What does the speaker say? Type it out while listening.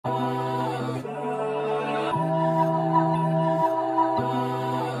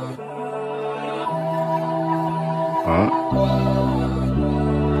Hey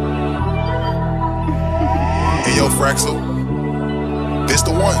yo, Fraxel, this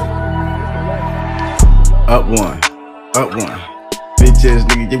the one. Up one, up one. Bitch ass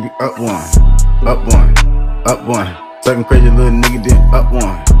nigga, give me up one, up one, up one. Sucking crazy little nigga, then up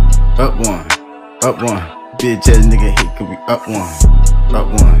one, up one, up one. Bitch ass nigga hate, could be up one, up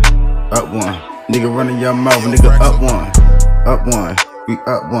one, up one. Nigga running your mouth, nigga up one, we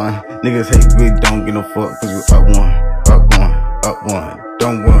up one. Niggas hate, we don't get no fuck, cause we up one, up one, up one.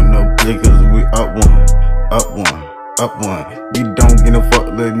 Don't want no play, cause we up one, up one, up one. We don't get no fuck,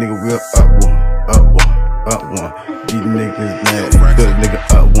 little nigga, we up one, up one, up one. These niggas mad, cause nigga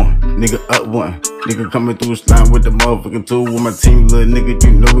up one, nigga up one. Nigga coming through slime with the motherfucking tool with my team, little nigga.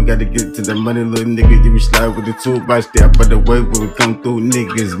 You know we gotta get to the money, little nigga. You be slide with the tool, by step by the way when we come through,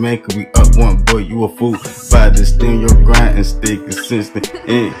 niggas, man, cause we up one, boy, you a fool. By the stem your grind and stay consistent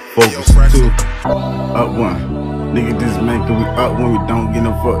and focus too. Up one, nigga, this man, cause we up one, we don't get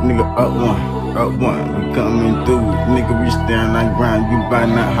no fuck, nigga, up one, we coming through, nigga, we stay on that grind, you by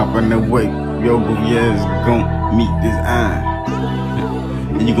not hop on that way, yo, boogie ass gon' meet this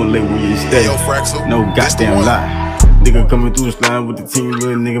iron, and you gon' lay where you stay, no goddamn lie. Nigga coming through slime with the team,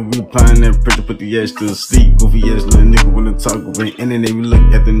 little nigga, we applying that pressure, put the ass to sleep, goofy ass little nigga wanna talk away, and then they we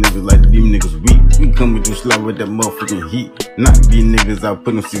look at the niggas like these niggas weak. We coming through slime with that motherfucking heat, not these niggas out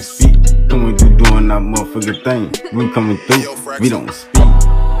putting 6 feet, coming through doing that motherfucking thing, we coming through, we don't speak,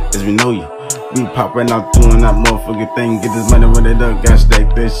 as we know you. We pop right now doing that motherfucking thing. Get this money, run it up, got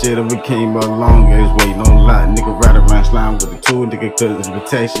stack that shit up. We came a long ass way, no lie. Nigga ride around slime with the tool, nigga, cause it's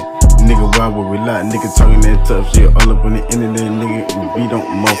protection. Nigga ride where we lie, nigga talking that tough shit all up on the internet, nigga. We don't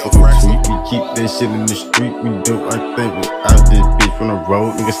motherfucking tweet, we keep that shit in the street. We do our thing without this bitch from the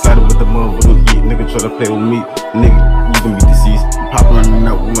road. Nigga sliding with the motherfucking heat, nigga try to play with me. Nigga, you gon' be deceased. Pop running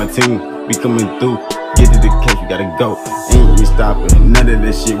out with my team, we coming through. Get to the case, we gotta go. Ain't we stopping, none of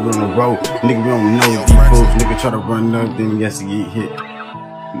that shit, we on the road. Nigga, we don't know these folks. Nigga try to run up, then he has to get hit.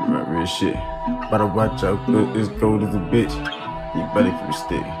 Right, real shit. Better watch out, cause it's cold as a bitch. You better keep it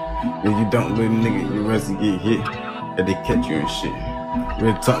stick. If you don't, little nigga, your rest to get hit. And they catch you and shit.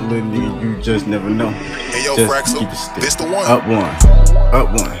 Real talk, little nigga, you just never know. Hey yo, just Fraxel, keep it stick. this the one. Up one, up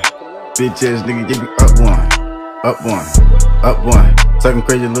one. Bitch ass nigga, give me up one, up one, up one. Talking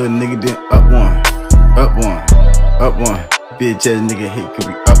crazy little nigga, then up one. Up one, up one. Bitch ass nigga hate, could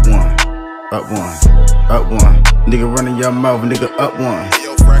be up one, up one, up one. Nigga running your mouth, nigga up one,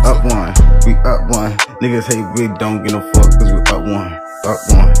 we up one. Niggas hate, we don't get no fuck, cause we up one, up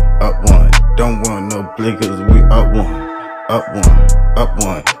one, up one. Don't want no play, cause we up one, up one, up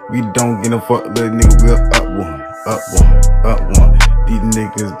one. We don't get no fuck, little nigga, we up one, up one, up one. These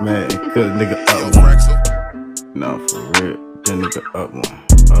niggas mad, cause nigga up one. Nah, for real, that nigga up one,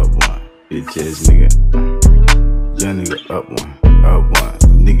 up one. Bitch ass nigga, young nigga up one, up one.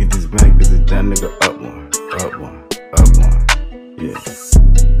 Nigga this bad cause it's that nigga up one, up one, up one. Yeah,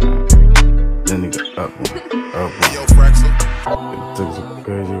 that nigga up one, up one. Yo, Fraxel, It took some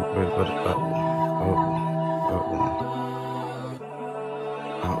crazy, but up one, up one, up one,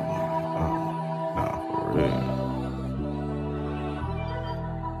 up one, up one. Nah, for real.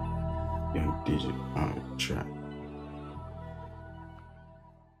 Young DJ on the track.